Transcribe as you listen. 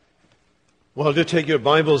Well, do take your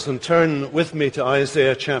Bibles and turn with me to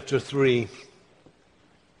Isaiah chapter 3.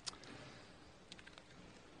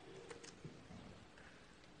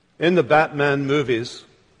 In the Batman movies,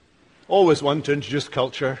 always one to introduce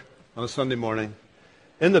culture on a Sunday morning.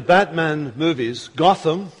 In the Batman movies,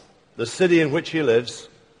 Gotham, the city in which he lives,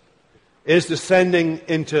 is descending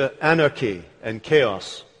into anarchy and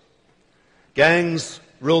chaos. Gangs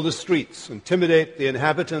rule the streets, intimidate the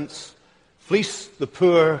inhabitants, fleece the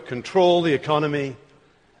poor, control the economy,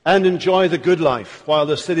 and enjoy the good life while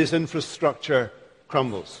the city's infrastructure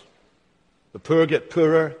crumbles. The poor get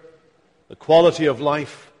poorer, the quality of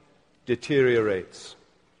life deteriorates.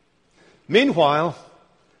 Meanwhile,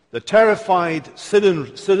 the terrified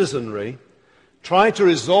citizenry try to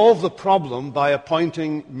resolve the problem by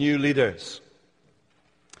appointing new leaders.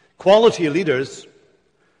 Quality leaders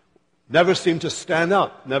never seem to stand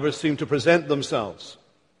up, never seem to present themselves.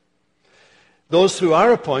 Those who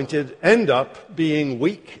are appointed end up being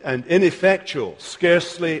weak and ineffectual,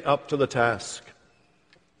 scarcely up to the task.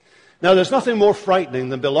 Now, there's nothing more frightening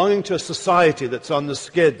than belonging to a society that's on the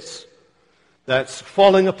skids, that's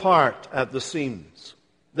falling apart at the seams,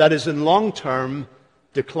 that is in long-term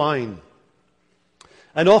decline.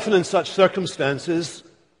 And often in such circumstances,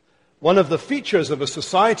 one of the features of a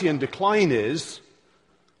society in decline is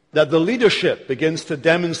that the leadership begins to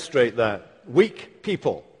demonstrate that. Weak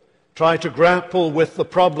people try to grapple with the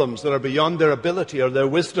problems that are beyond their ability or their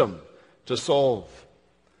wisdom to solve.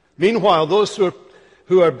 Meanwhile, those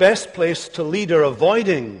who are best placed to lead are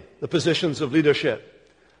avoiding the positions of leadership.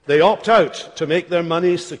 They opt out to make their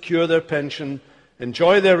money, secure their pension,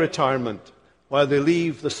 enjoy their retirement, while they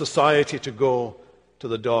leave the society to go to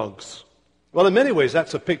the dogs. Well, in many ways,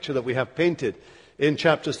 that's a picture that we have painted in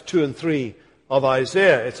chapters 2 and 3 of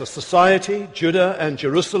Isaiah. It's a society, Judah and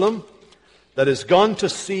Jerusalem, that has gone to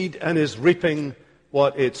seed and is reaping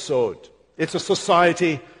what it sowed. It's a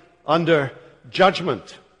society under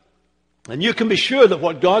judgment. And you can be sure that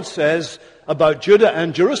what God says about Judah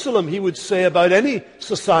and Jerusalem, he would say about any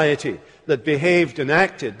society that behaved and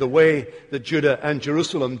acted the way that Judah and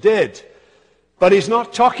Jerusalem did. But he's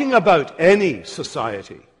not talking about any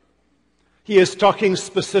society. He is talking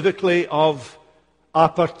specifically of a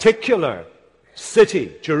particular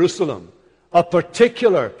city, Jerusalem, a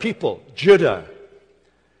particular people, Judah.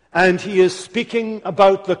 And he is speaking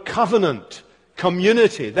about the covenant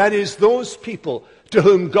community. That is, those people to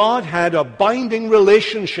whom God had a binding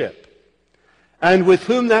relationship and with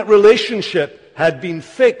whom that relationship had been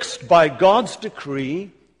fixed by God's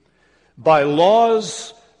decree, by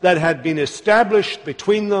laws that had been established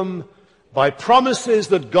between them, by promises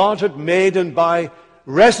that God had made, and by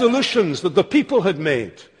resolutions that the people had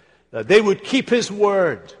made, that they would keep his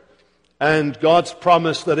word. And God's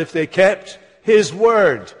promise that if they kept his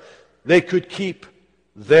word, they could keep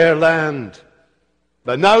their land.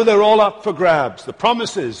 But now they're all up for grabs. The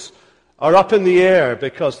promises are up in the air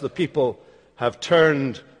because the people have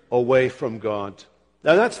turned away from God.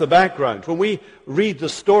 Now that's the background. When we read the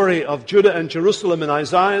story of Judah and Jerusalem in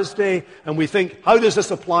Isaiah's day, and we think, how does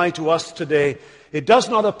this apply to us today? It does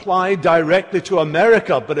not apply directly to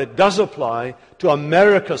America, but it does apply to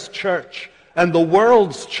America's church and the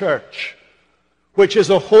world's church, which is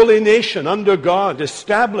a holy nation under God,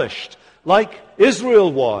 established like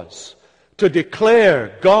Israel was, to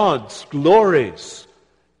declare God's glories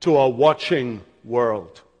to a watching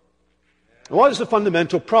world. What is the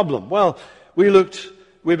fundamental problem? Well,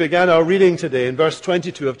 we began our reading today in verse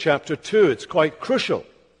 22 of chapter 2. It's quite crucial,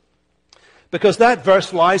 because that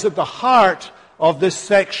verse lies at the heart of this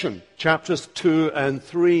section, chapters 2 and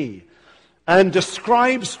 3, and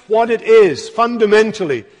describes what it is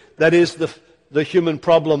fundamentally that is the human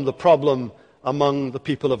problem, the problem among the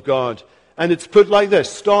people of God. And it's put like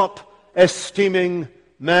this: stop esteeming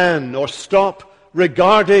man, or stop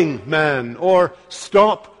regarding man, or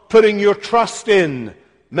stop putting your trust in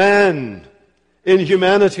man, in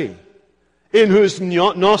humanity, in whose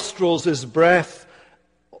nostrils is breath.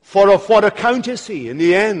 For of what account is he? In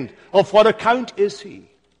the end, of what account is he?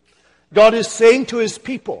 God is saying to his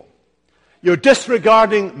people, you're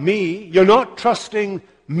disregarding me, you're not trusting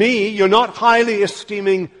me, you're not highly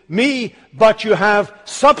esteeming me, but you have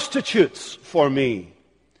substitutes for me.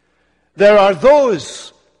 There are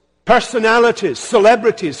those personalities,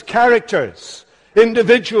 celebrities, characters,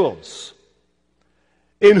 individuals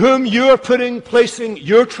in whom you are placing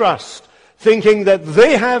your trust, thinking that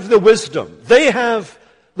they have the wisdom, they have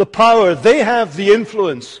the power, they have the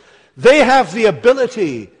influence, they have the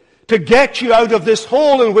ability to get you out of this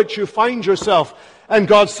hole in which you find yourself. And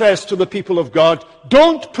God says to the people of God,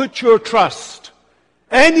 don't put your trust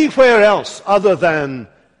anywhere else other than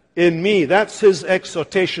in me. That's his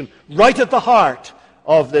exhortation, right at the heart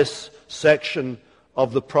of this section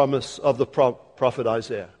of the promise of the prophet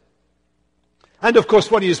Isaiah. And of course,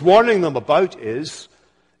 what he is warning them about is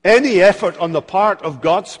any effort on the part of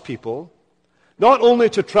God's people, not only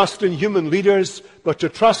to trust in human leaders, but to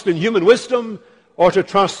trust in human wisdom, or to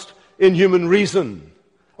trust in human reason,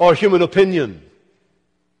 or human opinion.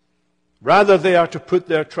 Rather, they are to put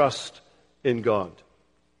their trust in God.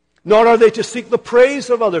 Nor are they to seek the praise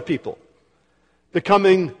of other people, the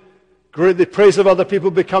praise of other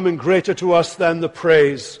people becoming greater to us than the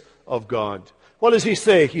praise of God. What does he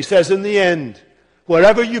say? He says, in the end,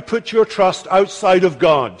 wherever you put your trust outside of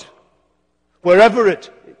God, wherever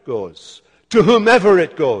it goes, to whomever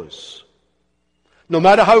it goes, no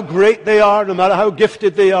matter how great they are, no matter how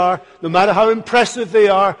gifted they are, no matter how impressive they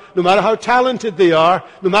are, no matter how talented they are,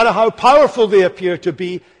 no matter how powerful they appear to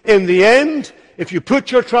be, in the end, if you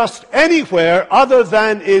put your trust anywhere other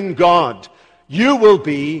than in God, you will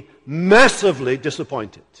be massively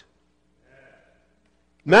disappointed.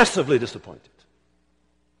 Massively disappointed.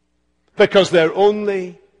 Because they're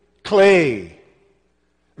only clay.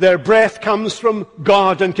 Their breath comes from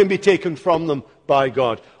God and can be taken from them by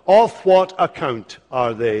God. Of what account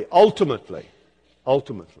are they ultimately?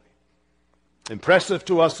 Ultimately. Impressive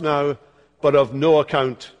to us now, but of no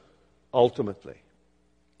account ultimately.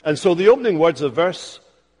 And so the opening words of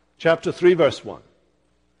chapter 3, verse 1,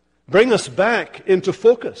 bring us back into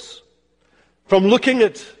focus from looking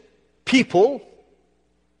at people,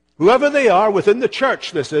 whoever they are, within the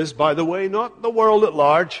church, this is, by the way, not the world at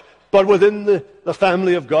large, but within the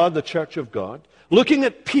family of God, the church of God. Looking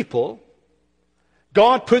at people,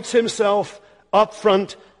 God puts himself up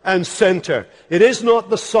front and center. It is not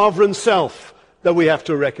the sovereign self that we have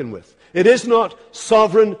to reckon with. It is not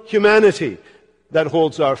sovereign humanity that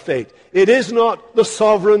holds our fate. It is not the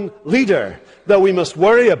sovereign leader that we must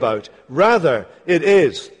worry about. Rather, it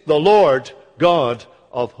is the Lord God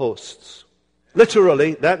of hosts.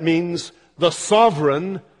 Literally, that means the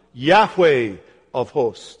sovereign Yahweh of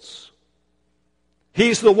hosts.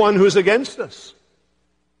 He's the one who's against us.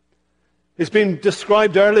 He's been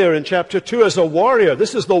described earlier in chapter 2 as a warrior.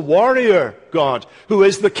 This is the warrior God, who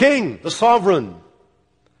is the king, the sovereign.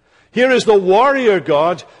 Here is the warrior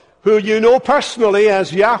God, who you know personally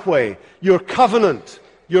as Yahweh, your covenant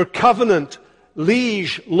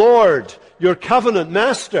liege, Lord, your covenant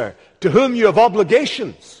master, to whom you have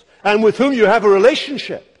obligations and with whom you have a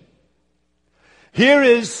relationship. Here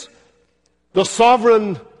is the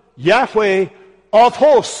sovereign Yahweh of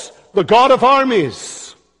hosts, the God of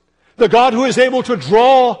armies, the God who is able to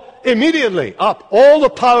draw immediately up all the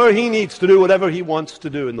power he needs to do whatever he wants to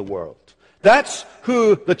do in the world. That's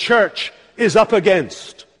who the church is up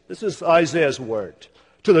against. This is Isaiah's word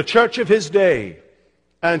to the church of his day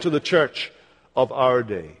and to the church of our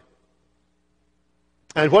day.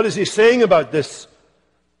 And what is he saying about this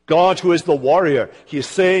God who is the warrior? He's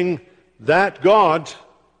saying that God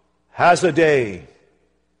has a day.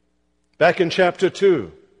 Back in chapter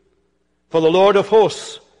 2, for the Lord of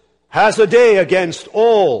hosts has a day against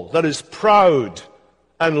all that is proud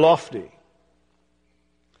and lofty.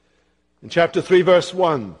 In chapter 3, verse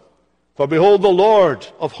 1, for behold, the Lord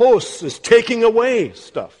of hosts is taking away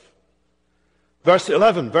stuff. Verse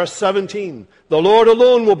 11, verse 17, the Lord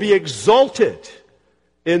alone will be exalted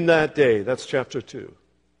in that day. That's chapter 2.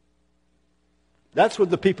 That's what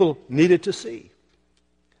the people needed to see.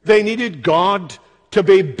 They needed God to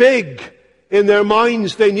be big in their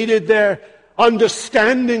minds. They needed their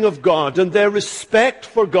understanding of God and their respect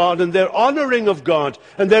for God and their honoring of God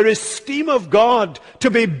and their esteem of God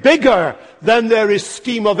to be bigger than their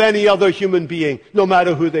esteem of any other human being, no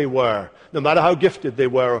matter who they were, no matter how gifted they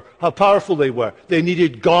were or how powerful they were. They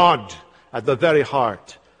needed God at the very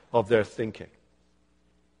heart of their thinking.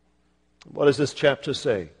 What does this chapter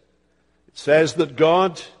say? It says that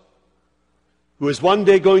God, who is one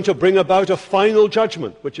day going to bring about a final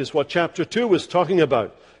judgment, which is what chapter 2 was talking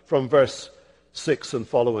about from verse 6 and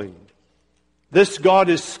following. This God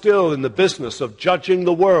is still in the business of judging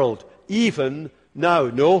the world, even now.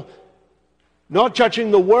 No, not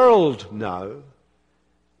judging the world now,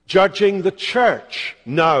 judging the church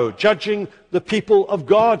now, judging the people of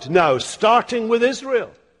God now, starting with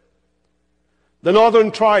Israel. The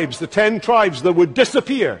northern tribes, the 10 tribes that would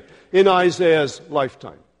disappear in Isaiah's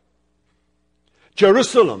lifetime.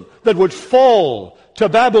 Jerusalem that would fall to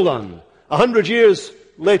Babylon 100 years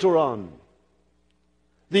later on.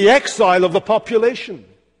 The exile of the population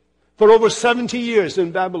for over 70 years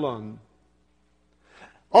in Babylon.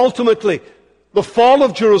 Ultimately, the fall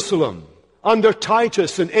of Jerusalem under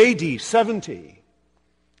Titus in AD 70.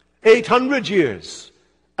 800 years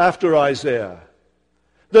after Isaiah.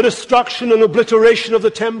 the destruction and obliteration of the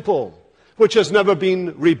temple, which has never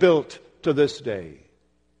been rebuilt to this day.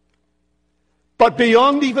 But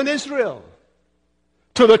beyond even Israel,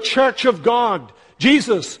 to the church of God,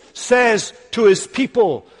 Jesus says to his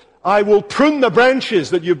people, I will prune the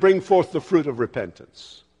branches that you bring forth the fruit of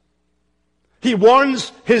repentance. He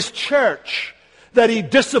warns his church that he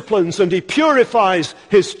disciplines and he purifies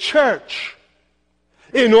his church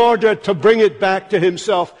in order to bring it back to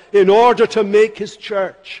himself, in order to make his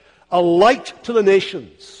church a light to the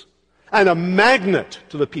nations and a magnet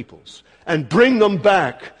to the peoples and bring them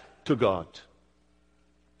back to God.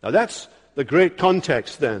 Now that's the great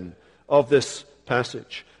context then of this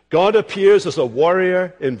passage. God appears as a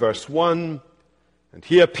warrior in verse 1, and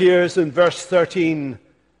he appears in verse 13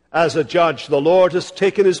 as a judge. The Lord has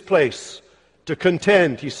taken his place to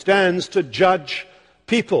contend. He stands to judge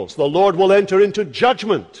peoples. The Lord will enter into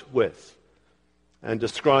judgment with, and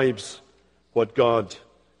describes what God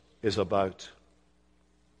is about.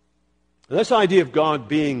 And this idea of God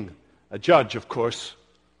being a judge, of course,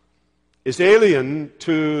 is alien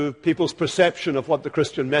to people's perception of what the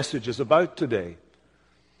Christian message is about today.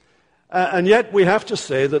 And yet we have to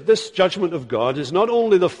say that this judgment of God is not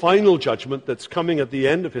only the final judgment that's coming at the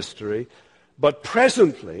end of history, but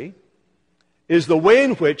presently is the way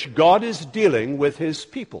in which God is dealing with his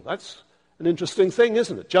people. That's an interesting thing,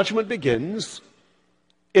 isn't it? Judgment begins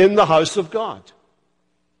in the house of God.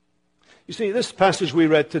 You see, this passage we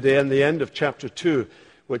read today and the end of chapter 2,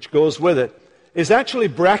 which goes with it, is actually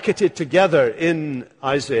bracketed together in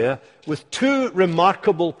Isaiah with two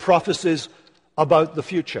remarkable prophecies about the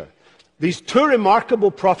future. These two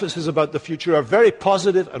remarkable prophecies about the future are very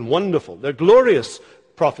positive and wonderful. They're glorious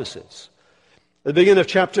prophecies. At the beginning of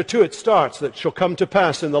chapter 2 it starts, that shall come to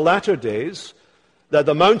pass in the latter days that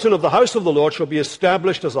the mountain of the house of the Lord shall be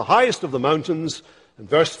established as the highest of the mountains. And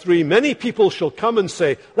verse 3, many people shall come and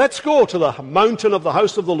say, let's go to the mountain of the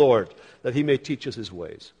house of the Lord, that he may teach us his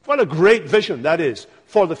ways. What a great vision that is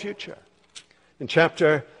for the future. In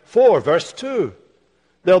chapter 4, verse 2,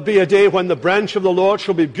 there'll be a day when the branch of the Lord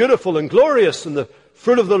shall be beautiful and glorious, and the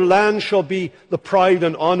fruit of the land shall be the pride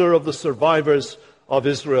and honor of the survivors of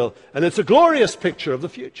Israel. And it's a glorious picture of the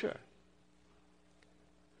future.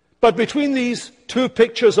 But between these two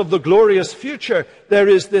pictures of the glorious future, there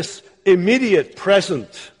is this immediate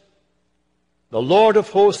present. The Lord of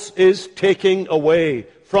hosts is taking away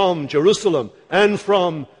from Jerusalem and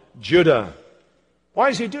from Judah. Why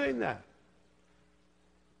is he doing that?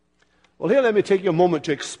 Well, here let me take you a moment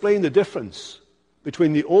to explain the difference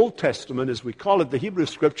between the Old Testament, as we call it, the Hebrew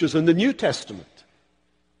Scriptures, and the New Testament.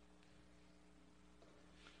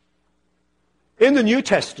 In the New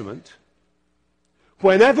Testament,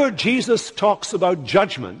 whenever Jesus talks about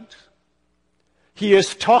judgment, he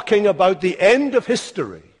is talking about the end of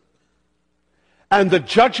history and the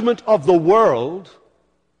judgment of the world,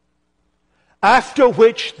 after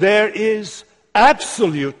which there is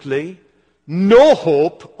absolutely no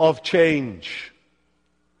hope of change,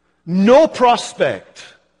 no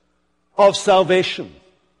prospect of salvation,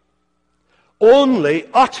 only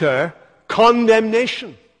utter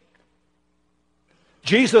condemnation.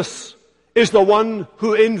 Jesus is the one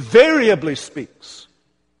who invariably speaks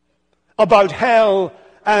about hell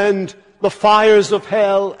and the fires of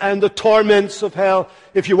hell and the torments of hell.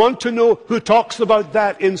 If you want to know who talks about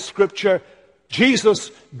that in Scripture,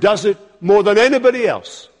 Jesus does it more than anybody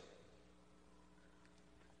else.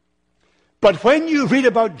 But when you read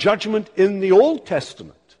about judgment in the Old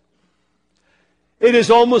Testament, it is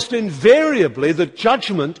almost invariably the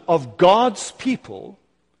judgment of God's people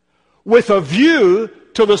with a view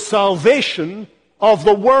to the salvation of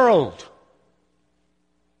the world.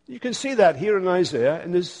 You can see that here in Isaiah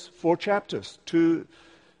in these 4 chapters, 2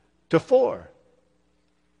 to 4.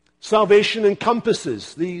 Salvation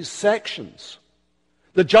encompasses these sections.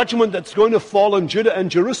 The judgment that's going to fall on Judah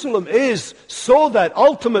and Jerusalem is so that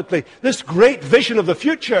ultimately this great vision of the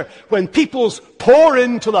future, when peoples pour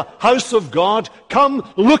into the house of God, come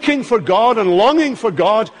looking for God and longing for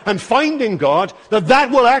God and finding God,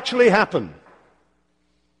 that will actually happen.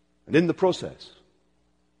 And in the process,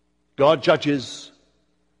 God judges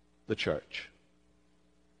the church.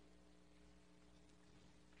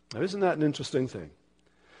 Now, isn't that an interesting thing?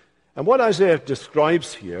 And what Isaiah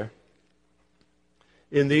describes here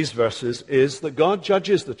in these verses is that God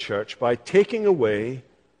judges the church by taking away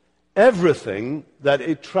everything that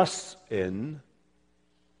it trusts in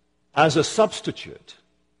as a substitute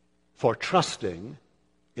for trusting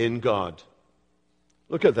in God.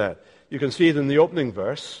 Look at that. You can see it in the opening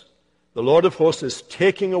verse. The Lord of hosts is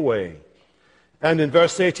taking away. And in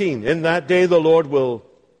verse 18, in that day the Lord will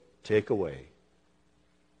take away.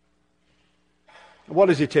 What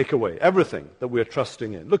does he take away? Everything that we're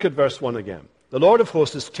trusting in. Look at verse 1 again. The Lord of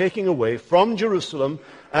hosts is taking away from Jerusalem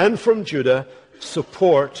and from Judah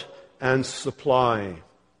support and supply.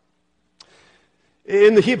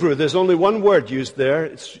 In the Hebrew, there's only one word used there.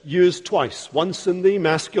 It's used twice, once in the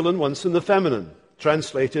masculine, once in the feminine,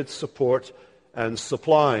 translated support and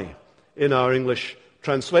supply in our English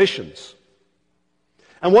translations.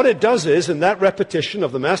 And what it does is, in that repetition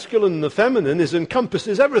of the masculine and the feminine, is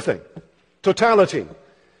encompasses everything. Totality.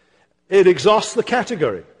 It exhausts the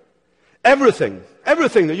category. Everything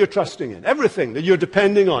that you're trusting in, everything that you're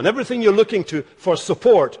depending on, everything you're looking to for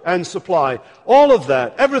support and supply, all of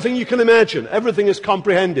that, everything you can imagine, everything is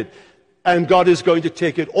comprehended. And God is going to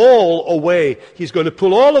take it all away. He's going to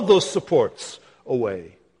pull all of those supports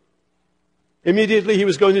away. Immediately he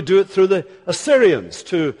was going to do it through the Assyrians,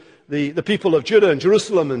 to the people of Judah and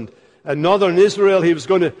Jerusalem and northern Israel. He was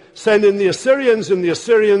going to send in the Assyrians, and the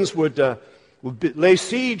Assyrians would lay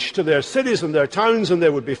siege to their cities and their towns, and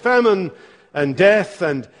there would be famine and death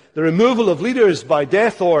and the removal of leaders by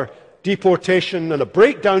death or deportation and a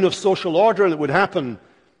breakdown of social order, and it would happen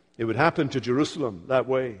to Jerusalem that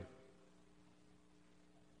way.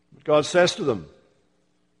 God says to them,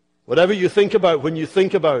 whatever you think about when you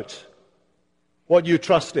think about what you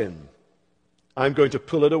trust in, I'm going to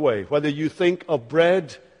pull it away. Whether you think of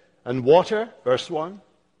bread and water, verse 1,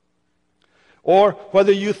 or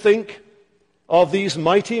whether you think of these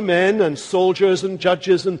mighty men and soldiers and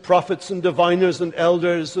judges and prophets and diviners and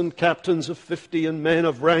elders and captains of 50 and men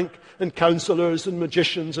of rank and counselors and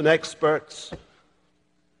magicians and experts,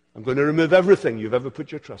 I'm going to remove everything you've ever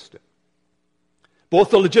put your trust in.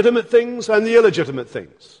 Both the legitimate things and the illegitimate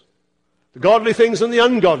things. The godly things and the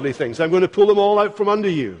ungodly things. I'm going to pull them all out from under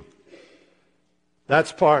you.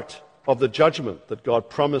 That's part of the judgment that God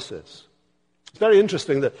promises. It's very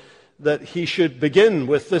interesting that he should begin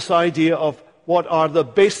with this idea of what are the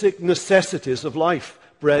basic necessities of life,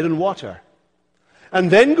 bread and water. And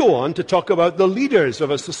then go on to talk about the leaders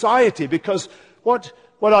of a society, because what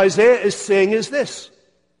Isaiah is saying is this.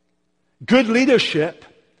 Good leadership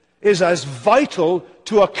is as vital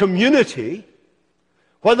to a community,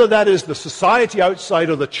 whether that is the society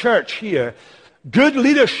outside or the church here. Good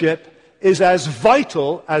leadership is as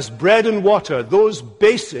vital as bread and water, those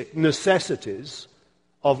basic necessities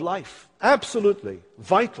of life. Absolutely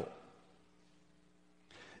vital.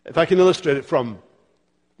 If I can illustrate it from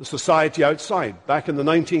the society outside, back in the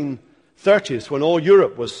 1930s, when all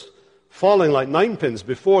Europe was falling like ninepins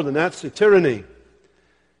before the Nazi tyranny,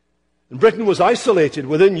 and Britain was isolated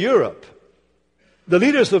within Europe, the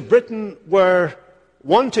leaders of Britain were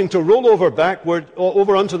wanting to roll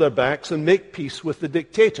over onto their backs and make peace with the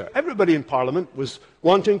dictator. Everybody in Parliament was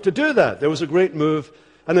wanting to do that. There was a great move,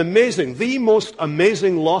 the most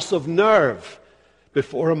amazing loss of nerve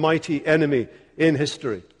before a mighty enemy in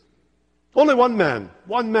history. Only one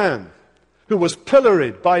man who was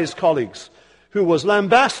pilloried by his colleagues, who was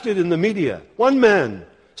lambasted in the media, one man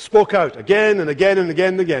spoke out again and again and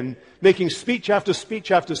again and again, making speech after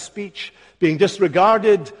speech after speech, being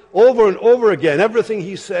disregarded over and over again, everything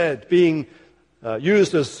he said being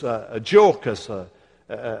used as a joke, as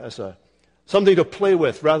something to play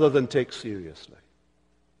with rather than take seriously.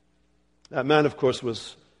 That man, of course,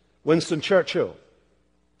 was Winston Churchill.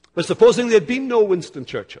 But supposing there had been no Winston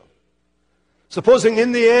Churchill, supposing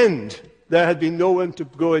in the end there had been no one to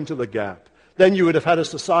go into the gap, then you would have had a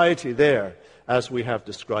society there, as we have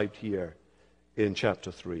described here in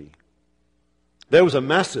chapter 3. There was a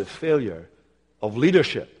massive failure of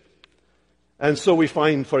leadership. And so we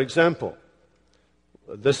find, for example,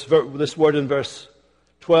 this word in verse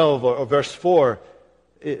 12 or verse 4,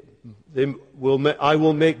 I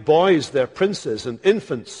will make boys their princes, and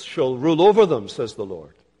infants shall rule over them, says the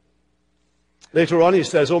Lord. Later on he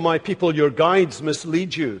says, O my people, your guides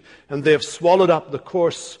mislead you, and they have swallowed up the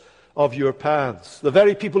course of your paths. The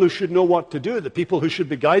very people who should know what to do, the people who should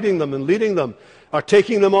be guiding them and leading them, are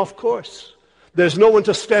taking them off course. There's no one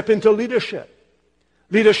to step into leadership.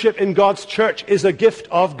 Leadership in God's church is a gift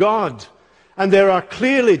of God. And there are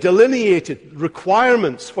clearly delineated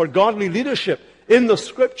requirements for godly leadership in the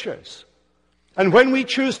Scriptures. And when we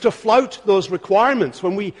choose to flout those requirements,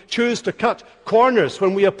 when we choose to cut corners,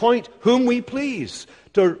 when we appoint whom we please,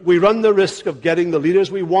 we run the risk of getting the leaders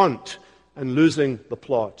we want and losing the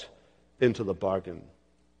plot into the bargain.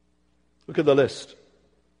 Look at the list.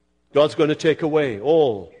 God's going to take away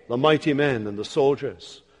all the mighty men and the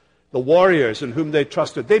soldiers, the warriors in whom they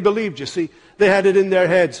trusted. They believed, you see, they had it in their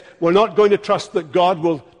heads, we're not going to trust that God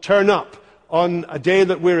will turn up on a day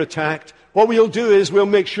that we're attacked. What we'll do is we'll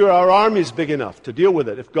make sure our army's big enough to deal with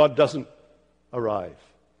it if God doesn't arrive.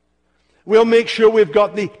 We'll make sure we've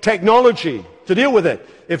got the technology to deal with it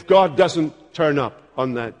if God doesn't turn up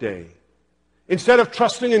on that day. Instead of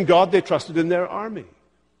trusting in God, they trusted in their army.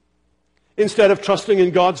 Instead of trusting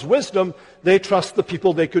in God's wisdom, they trust the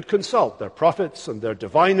people they could consult, their prophets and their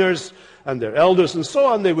diviners and their elders and so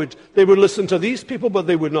on. They would listen to these people, but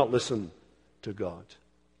they would not listen to God.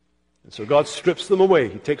 And so God strips them away.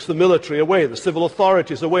 He takes the military away, the civil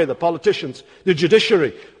authorities away, the politicians, the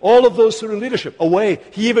judiciary, all of those who are in leadership away.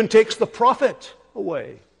 He even takes the prophet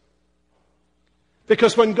away.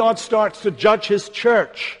 Because when God starts to judge his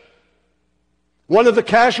church, one of the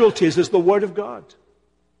casualties is the word of God.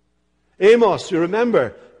 Amos, you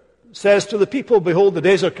remember, says to the people, "Behold, the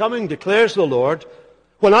days are coming, declares the Lord,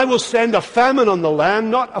 when I will send a famine on the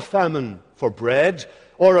land, not a famine for bread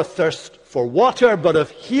or a thirst for water, but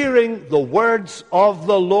of hearing the words of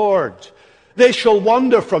the Lord. They shall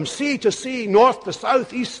wander from sea to sea, north to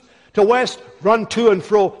south, east to west, run to and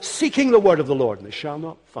fro, seeking the word of the Lord, and they shall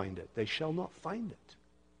not find it." They shall not find it.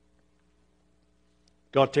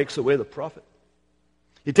 God takes away the prophet.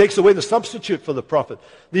 He takes away the substitute for the prophet,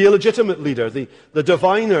 the illegitimate leader, the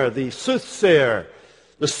diviner, the soothsayer,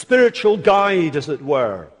 the spiritual guide, as it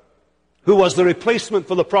were, who was the replacement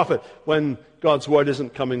for the prophet when God's word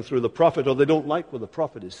isn't coming through the prophet, or they don't like what the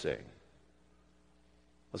prophet is saying.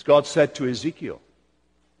 As God said to Ezekiel,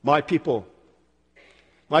 my people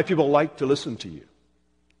like to listen to you.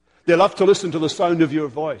 They love to listen to the sound of your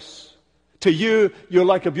voice. To you, you're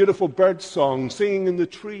like a beautiful bird song singing in the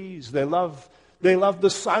trees. They love the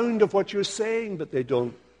sound of what you're saying, but they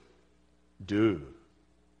don't do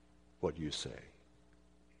what you say.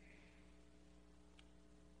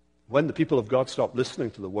 When the people of God stop listening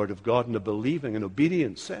to the word of God in a believing and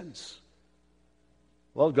obedient sense,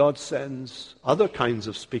 well, God sends other kinds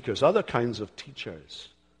of speakers, other kinds of teachers.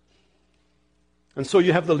 And so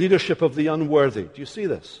you have the leadership of the unworthy. Do you see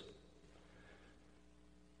this?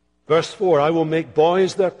 Verse 4, "I will make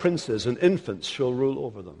boys their princes, and infants shall rule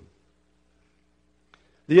over them."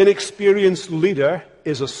 The inexperienced leader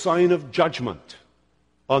is a sign of judgment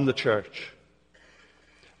on the church.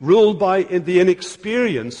 Ruled by the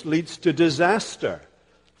inexperienced leads to disaster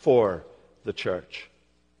for the church.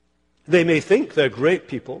 They may think they're great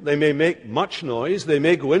people. They may make much noise. They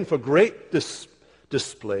may go in for great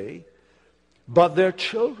display. But they're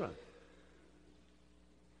children.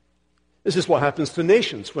 This is what happens to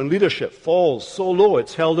nations when leadership falls so low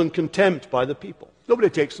it's held in contempt by the people. Nobody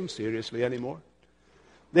takes them seriously anymore.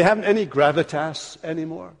 They haven't any gravitas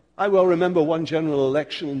anymore. I well remember one general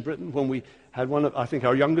election in Britain when we had one of, I think,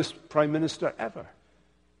 our youngest prime minister ever.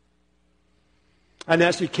 And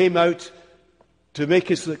as he came out to make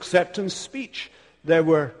his acceptance speech, it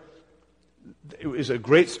was a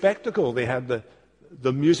great spectacle. They had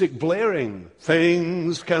the music blaring.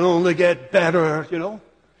 Things can only get better, you know.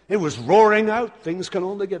 It was roaring out. Things can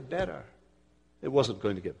only get better. It wasn't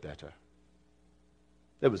going to get better.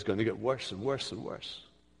 It was going to get worse and worse and worse.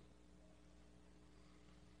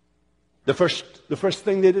 The first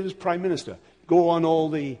thing they did as prime minister, go on all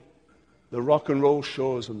the rock and roll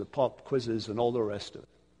shows and the pop quizzes and all the rest of it.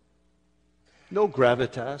 No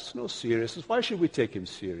gravitas, no seriousness. Why should we take him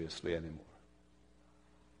seriously anymore?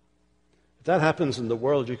 If that happens in the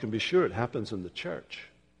world, you can be sure it happens in the church.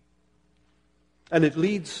 And it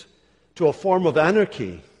leads to a form of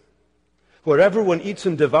anarchy where everyone eats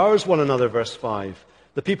and devours one another, verse 5.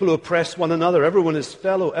 The people who oppress one another, everyone is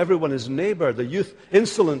fellow, everyone is neighbor, the youth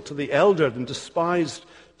insolent to the elder and despised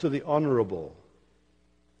to the honorable.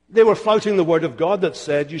 They were flouting the word of God that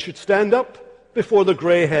said you should stand up before the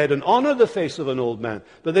gray head and honor the face of an old man.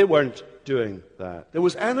 But they weren't doing that. There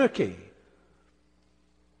was anarchy.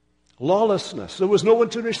 Lawlessness. There was no one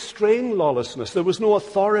to restrain lawlessness. There was no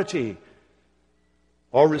authority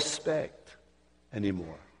or respect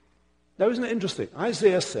anymore. Now, isn't it interesting?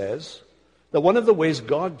 Isaiah says that one of the ways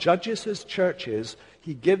God judges his church is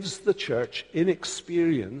he gives the church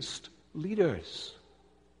inexperienced leaders.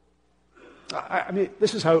 I mean,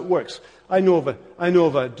 this is how it works. I know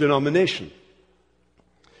of a denomination.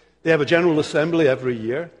 They have a general assembly every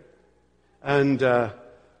year, and a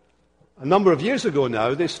number of years ago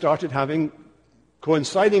now, they started having,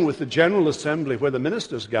 coinciding with the general assembly where the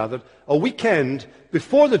ministers gathered, a weekend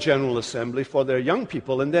before the general assembly for their young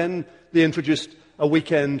people, and then they introduced a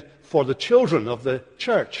weekend for the children of the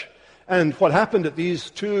church. And what happened at these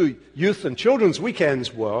two youth and children's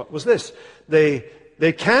weekends was this. They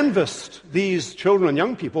canvassed these children and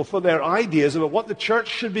young people for their ideas about what the church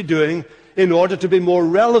should be doing in order to be more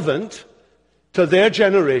relevant to their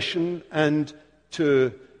generation and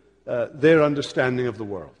to their understanding of the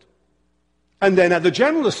world. And then at the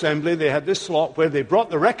General Assembly, they had this slot where they brought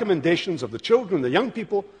the recommendations of the children, the young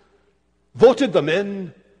people, voted them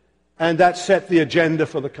in, and that set the agenda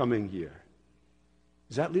for the coming year.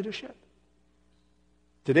 Is that leadership?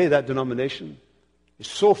 Today, that denomination is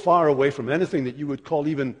so far away from anything that you would call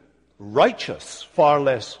even righteous, far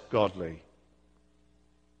less godly,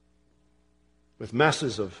 with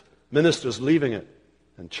masses of ministers leaving it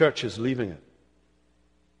and churches leaving it.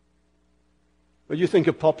 When you think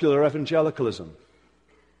of popular evangelicalism,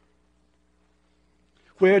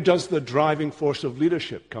 where does the driving force of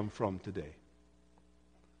leadership come from today?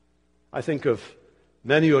 I think of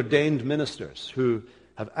many ordained ministers who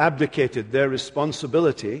have abdicated their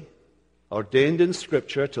responsibility, ordained in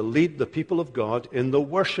Scripture, to lead the people of God in the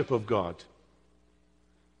worship of God.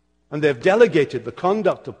 And they've delegated the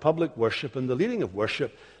conduct of public worship and the leading of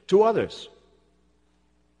worship to others.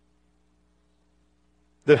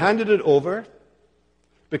 They've handed it over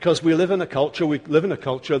because we live in a culture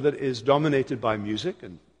that is dominated by music,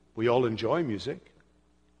 and we all enjoy music.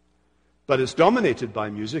 But it's dominated by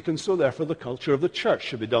music, and so therefore the culture of the church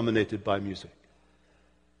should be dominated by music.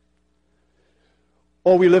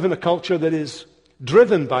 Or we live in a culture that is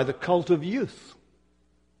driven by the cult of youth.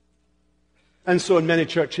 And so in many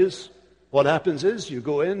churches, what happens is you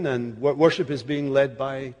go in and worship is being led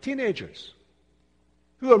by teenagers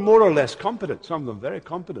who are more or less competent, some of them very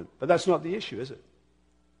competent, but that's not the issue, is it?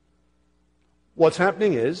 What's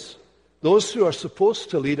happening is those who are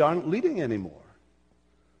supposed to lead aren't leading anymore.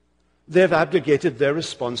 They've abdicated their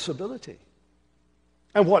responsibility.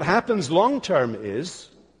 And what happens long term is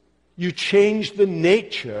you change the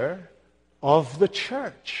nature of the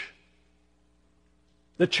church.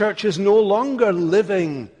 The church is no longer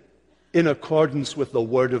living in accordance with the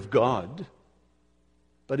Word of God,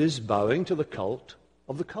 but is bowing to the cult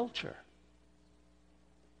of the culture,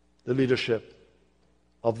 the leadership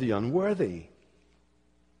of the unworthy.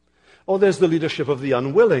 Oh, there's the leadership of the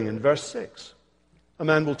unwilling in verse 6. A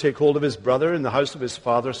man will take hold of his brother in the house of his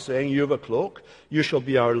father, saying, "You have a cloak, you shall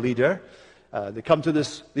be our leader." They come to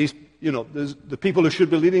the people who should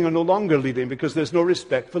be leading are no longer leading because there's no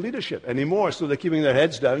respect for leadership anymore. So they're keeping their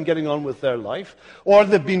heads down, getting on with their life. Or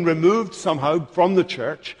they've been removed somehow from the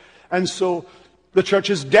church. And so the church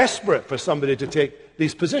is desperate for somebody to take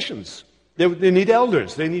these positions. They need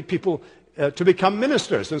elders. They need people to become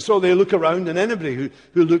ministers. And so they look around, and anybody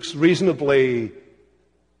who looks reasonably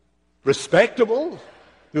respectable,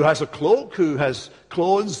 who has a cloak, who has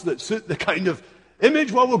clothes that suit the kind of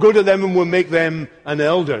image, well, we'll go to them and we'll make them an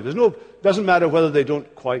elder. Doesn't matter whether they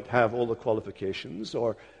don't quite have all the qualifications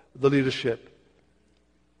or the leadership,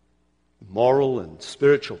 moral and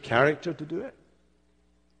spiritual character to do it.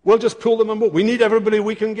 We'll just pull them on board. We need everybody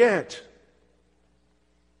we can get.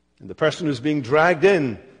 And the person who's being dragged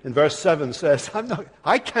in verse 7 says,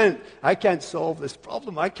 I can't solve this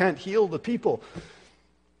problem. I can't heal the people.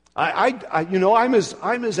 I'm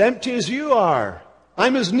as empty as you are.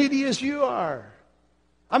 I'm as needy as you are.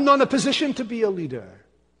 I'm not in a position to be a leader.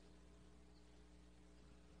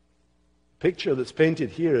 The picture that's painted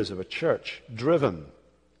here is of a church driven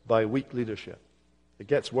by weak leadership. It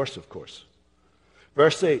gets worse, of course.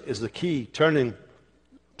 Verse 8 is the key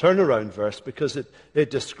turnaround verse because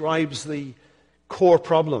it describes the core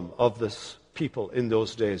problem of this people in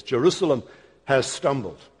those days. Jerusalem has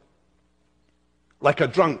stumbled like a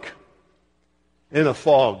drunk in a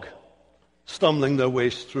fog, stumbling their way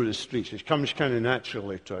through the streets. It comes kind of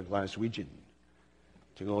naturally to a Glaswegian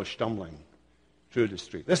to go stumbling through the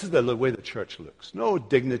street. This is the way the church looks. No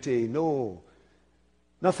dignity,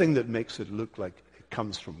 nothing that makes it look like it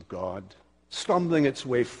comes from God. Stumbling its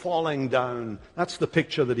way, falling down. That's the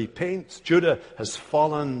picture that he paints. Judah has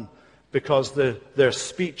fallen because their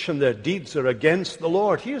speech and their deeds are against the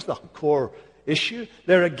Lord. Here's the core issue.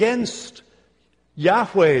 They're against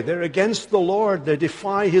Yahweh. They're against the Lord. They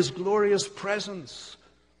defy his glorious presence.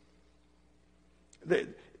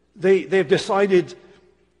 They've decided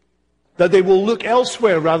that they will look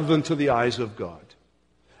elsewhere rather than to the eyes of God.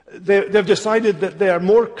 They've decided that they are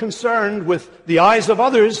more concerned with the eyes of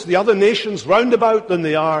others, the other nations round about, than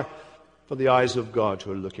they are for the eyes of God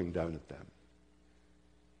who are looking down at them.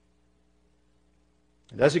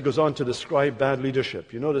 And as he goes on to describe bad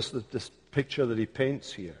leadership, you notice this picture that he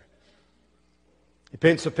paints here. He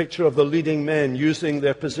paints a picture of the leading men using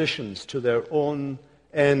their positions to their own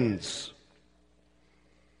ends.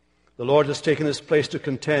 The Lord has taken his place to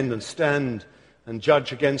contend and stand and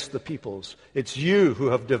judge against the peoples. It's you who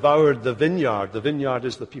have devoured the vineyard. The vineyard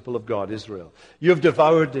is the people of God, Israel. You have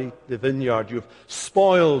devoured the vineyard. You've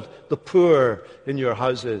spoiled the poor in your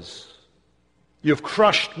houses. You've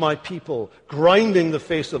crushed my people, grinding the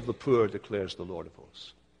face of the poor, declares the Lord of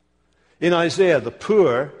hosts. In Isaiah, the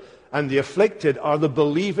poor and the afflicted are the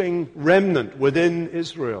believing remnant within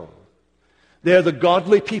Israel. They're the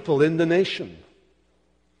godly people in the nation.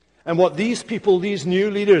 And what these people, these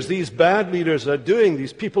new leaders, these bad leaders are doing,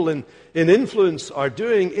 these people in influence are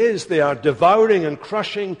doing, is they are devouring and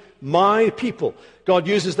crushing my people. God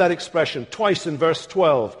uses that expression twice in verse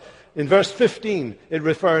 12. In verse 15, it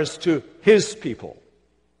refers to his people.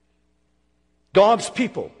 God's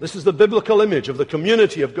people. This is the biblical image of the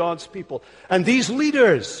community of God's people. And these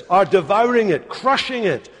leaders are devouring it, crushing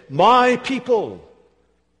it. My people.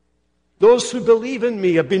 Those who believe in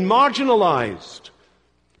me have been marginalized,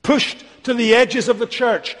 pushed to the edges of the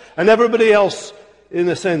church, and everybody else, in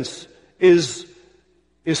a sense, is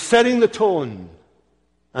setting the tone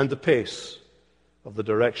and the pace of the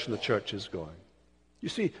direction the church is going. You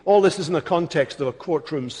see, all this is in the context of a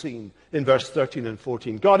courtroom scene in verse 13 and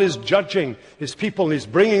 14. God is judging his people and he's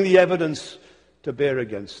bringing the evidence to bear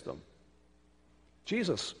against them.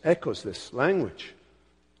 Jesus echoes this language.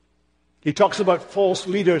 He talks about false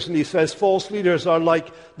leaders and he says false leaders are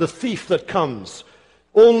like the thief that comes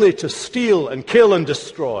only to steal and kill and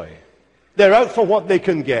destroy. They're out for what they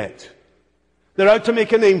can get. They're out to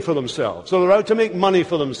make a name for themselves, or they're out to make money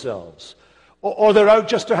for themselves. Or they're out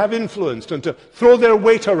just to have influence and to throw their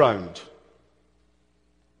weight around.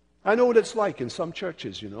 I know what it's like in some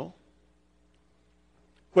churches,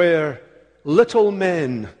 where little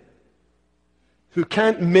men who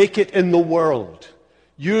can't make it in the world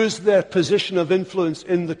use their position of influence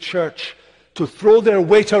in the church to throw their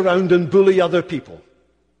weight around and bully other people.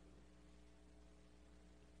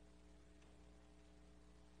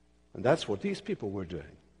 And that's what these people were doing.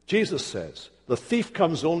 Jesus says, the thief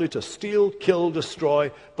comes only to steal, kill,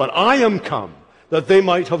 destroy, but I am come that they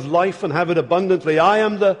might have life and have it abundantly. I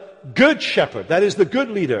am the good shepherd. That is the good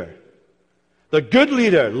leader. The good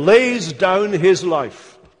leader lays down his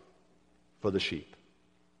life for the sheep.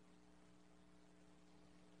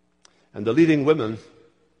 And the leading women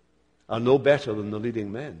are no better than the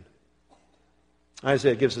leading men.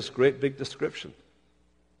 Isaiah gives this great big description,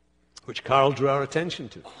 which Carl drew our attention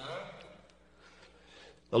to.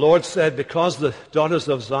 The Lord said, because the daughters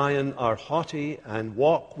of Zion are haughty and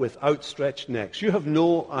walk with outstretched necks. You have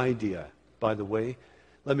no idea, by the way.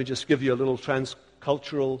 Let me just give you a little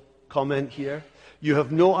transcultural comment here. You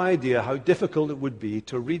have no idea how difficult it would be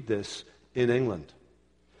to read this in England.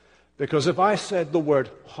 Because if I said the word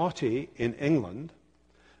haughty in England,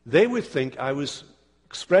 they would think I was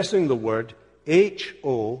expressing the word H-O-T-T-Y,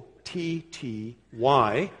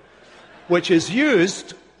 which is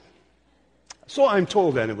used, so I'm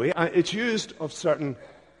told anyway, it's used of certain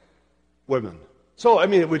women. So,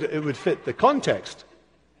 it would fit the context.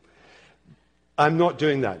 I'm not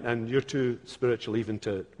doing that, and you're too spiritual even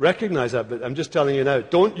to recognize that, but I'm just telling you now,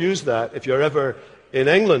 don't use that if you're ever in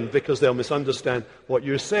England, because they'll misunderstand what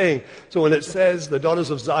you're saying. So when it says the daughters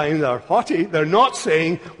of Zion are haughty, they're not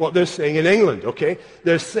saying what they're saying in England, okay?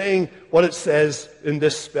 They're saying what it says in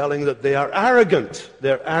this spelling, that they are arrogant.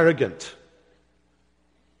 They're arrogant.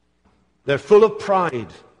 They're full of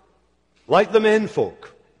pride, like the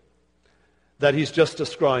menfolk that he's just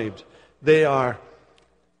described. They're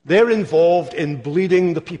involved in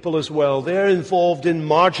bleeding the people as well. They're involved in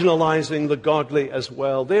marginalizing the godly as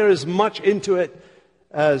well. They're as much into it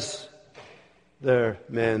as their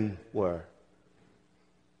men were.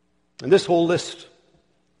 And this whole list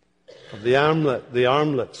of the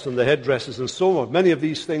armlets and the headdresses and so on, many of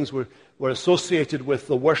these things were associated with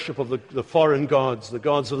the worship of the foreign gods, the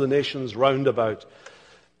gods of the nations round about.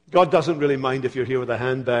 God doesn't really mind if you're here with a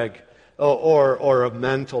handbag or a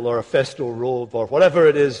mantle or a festal robe or whatever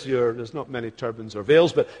it is. There's not many turbans or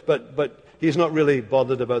veils, but he's not really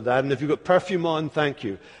bothered about that. And if you've got perfume on, thank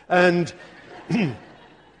you. And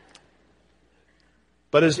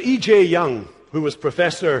but as E.J. Young, who was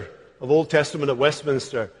professor of Old Testament at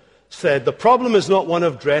Westminster, said, the problem is not one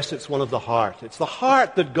of dress, it's one of the heart. It's the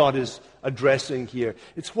heart that God is addressing here.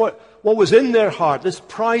 It's what was in their heart, this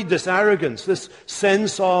pride, this arrogance, this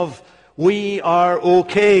sense of we are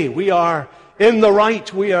okay, we are in the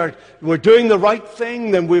right, we're doing the right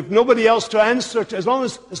thing, then we've nobody else to answer to. As long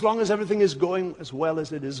as everything is going as well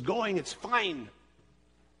as it is going, it's fine.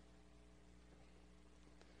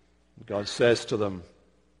 God says to them,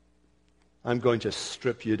 I'm going to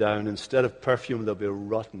strip you down. Instead of perfume, there'll be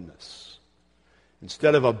rottenness.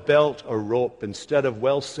 Instead of a belt, a rope. Instead of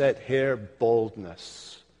well-set hair,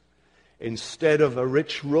 baldness. Instead of a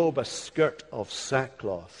rich robe, a skirt of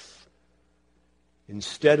sackcloth.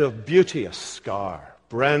 Instead of beauty, a scar,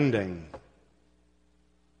 branding.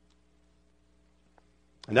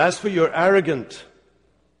 And as for your arrogant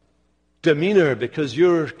demeanor, because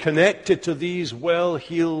you're connected to these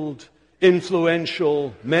well-heeled,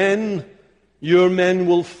 influential men, Your men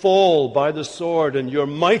will fall by the sword, and your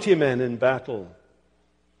mighty men in battle.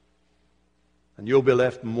 And you'll be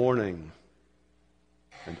left mourning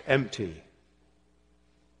and empty.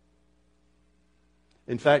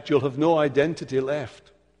 In fact, you'll have no identity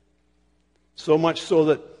left. So much so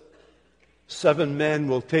that 7 men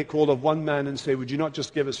will take hold of one man and say, would you not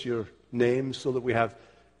just give us your name so that we have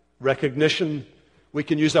recognition? We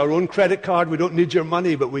can use our own credit card. We don't need your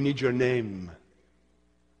money, but we need your name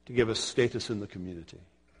to give us status in the community.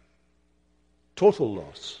 Total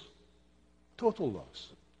loss. Total loss.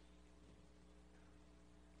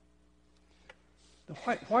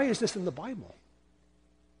 Now, why is this in the Bible?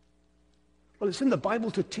 Well, it's in the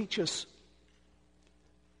Bible to teach us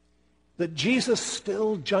that Jesus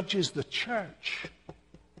still judges the church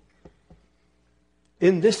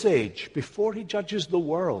in this age before he judges the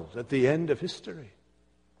world at the end of history.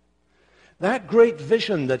 That great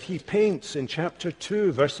vision that he paints in chapter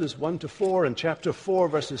 2, verses 1 to 4, and chapter 4,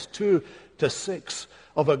 verses 2 to 6,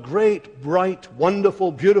 of a great, bright,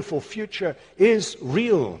 wonderful, beautiful future is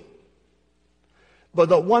real. But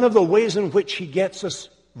that one of the ways in which he gets us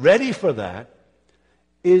ready for that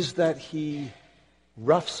is that he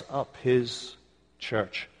roughs up his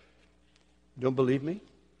church. Don't believe me?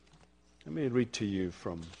 Let me read to you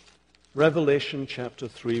from Revelation chapter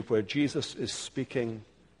 3, where Jesus is speaking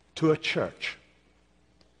to a church.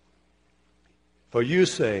 For you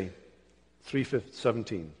say,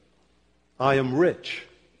 3:17, I am rich,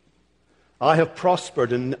 I have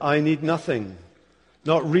prospered, and I need nothing,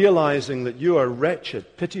 not realizing that you are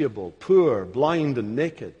wretched, pitiable, poor, blind, and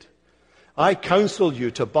naked. I counsel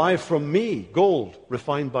you to buy from me gold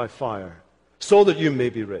refined by fire, so that you may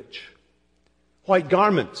be rich, white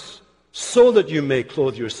garments, so that you may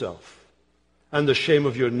clothe yourself, and the shame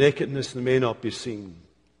of your nakedness may not be seen,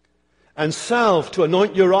 and salve to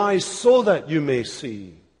anoint your eyes, so that you may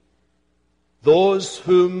see. Those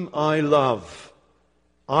whom I love,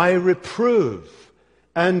 I reprove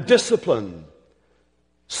and discipline.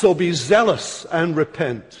 So be zealous and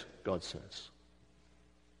repent, God says.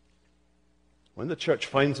 When the church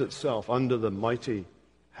finds itself under the mighty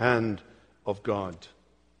hand of God,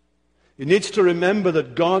 it needs to remember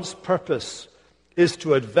that God's purpose is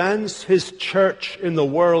to advance his church in the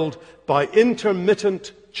world by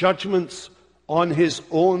intermittent judgments on his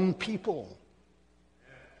own people.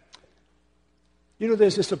 You know,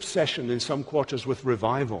 there's this obsession in some quarters with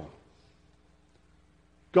revival.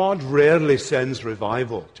 God rarely sends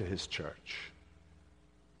revival to his church.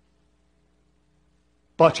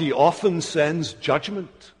 But he often sends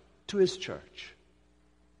judgment to his church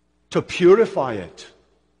to purify it,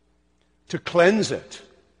 to cleanse it,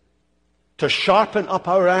 to sharpen up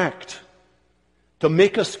our act, to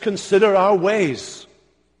make us consider our ways,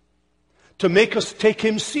 to make us take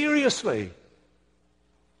him seriously,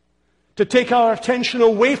 to take our attention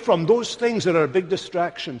away from those things that are a big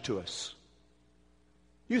distraction to us.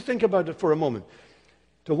 You think about it for a moment.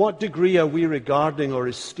 To what degree are we regarding or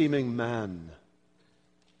esteeming man?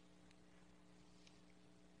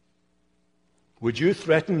 Would you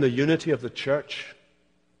threaten the unity of the church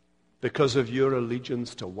because of your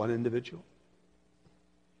allegiance to one individual?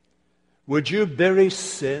 Would you bury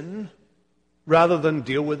sin rather than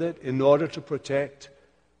deal with it in order to protect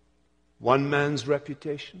one man's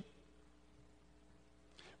reputation?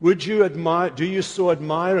 Would you do you so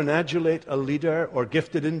admire and adulate a leader or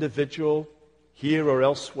gifted individual here or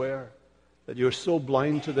elsewhere that you're so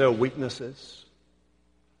blind to their weaknesses?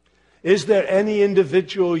 Is there any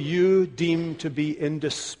individual you deem to be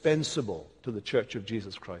indispensable to the Church of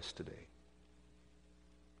Jesus Christ today?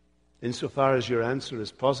 Insofar as your answer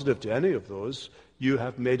is positive to any of those, you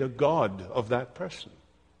have made a god of that person.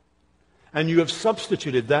 And you have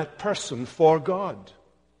substituted that person for God.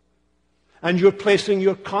 And you're placing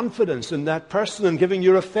your confidence in that person and giving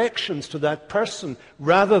your affections to that person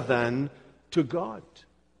rather than to God.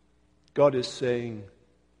 God is saying,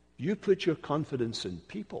 you put your confidence in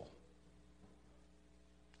people,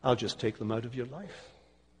 I'll just take them out of your life.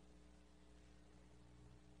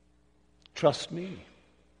 Trust me.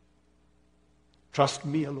 Trust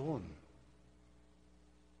me alone.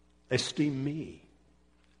 Esteem me.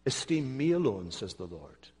 Esteem me alone, says the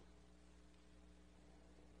Lord.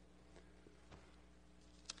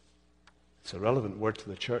 It's a relevant word to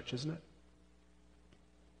the church, isn't it?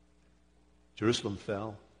 Jerusalem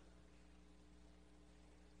fell.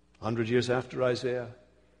 100 years after Isaiah,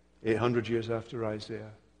 800 years after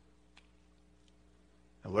Isaiah.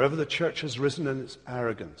 And wherever the church has risen in its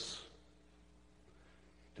arrogance,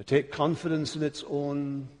 to take confidence in its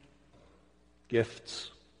own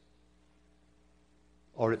gifts,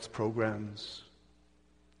 or its programs,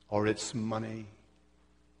 or its money,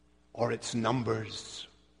 or its numbers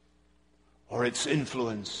or its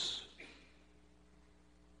influence.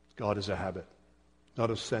 God is a habit,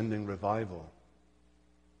 not of sending revival,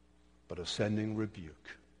 but of sending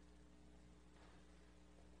rebuke.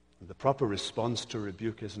 And the proper response to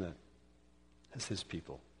rebuke, isn't it, as his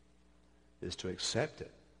people, is to accept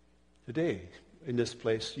it. Today, in this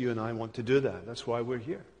place, you and I want to do that. That's why we're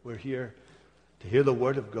here. We're here to hear the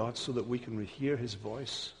word of God so that we can hear his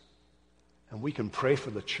voice. And we can pray for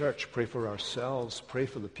the church, pray for ourselves, pray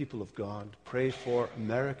for the people of God, pray for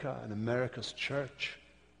America and America's church,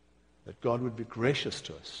 that God would be gracious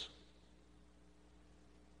to us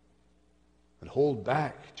and hold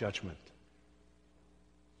back judgment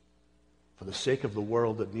for the sake of the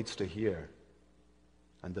world that needs to hear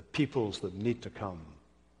and the peoples that need to come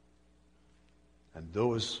and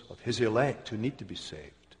those of his elect who need to be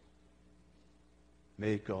saved.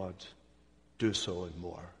 May God do so and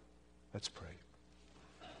more. Let's pray.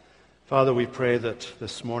 Father, we pray that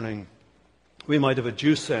this morning we might have a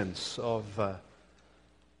due sense of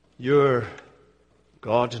your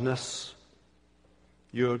godness,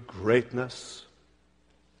 your greatness,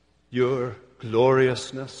 your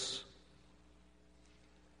gloriousness,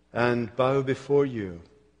 and bow before you.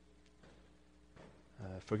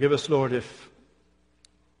 Forgive us, Lord, if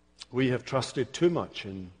we have trusted too much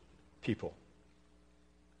in people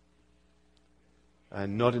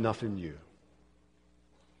and not enough in you.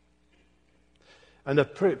 And I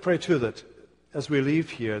pray too that as we leave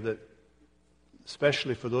here, that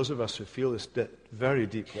especially for those of us who feel this very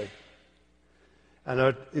deeply and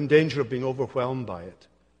are in danger of being overwhelmed by it,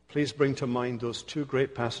 please bring to mind those two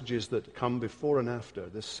great passages that come before and after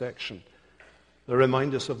this section. They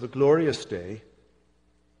remind us of the glorious day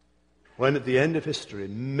when at the end of history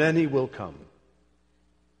many will come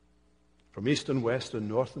from east and west and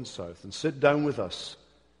north and south and sit down with us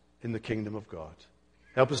in the kingdom of God.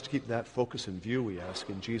 Help us to keep that focus in view, we ask,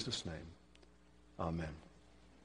 in Jesus' name. Amen.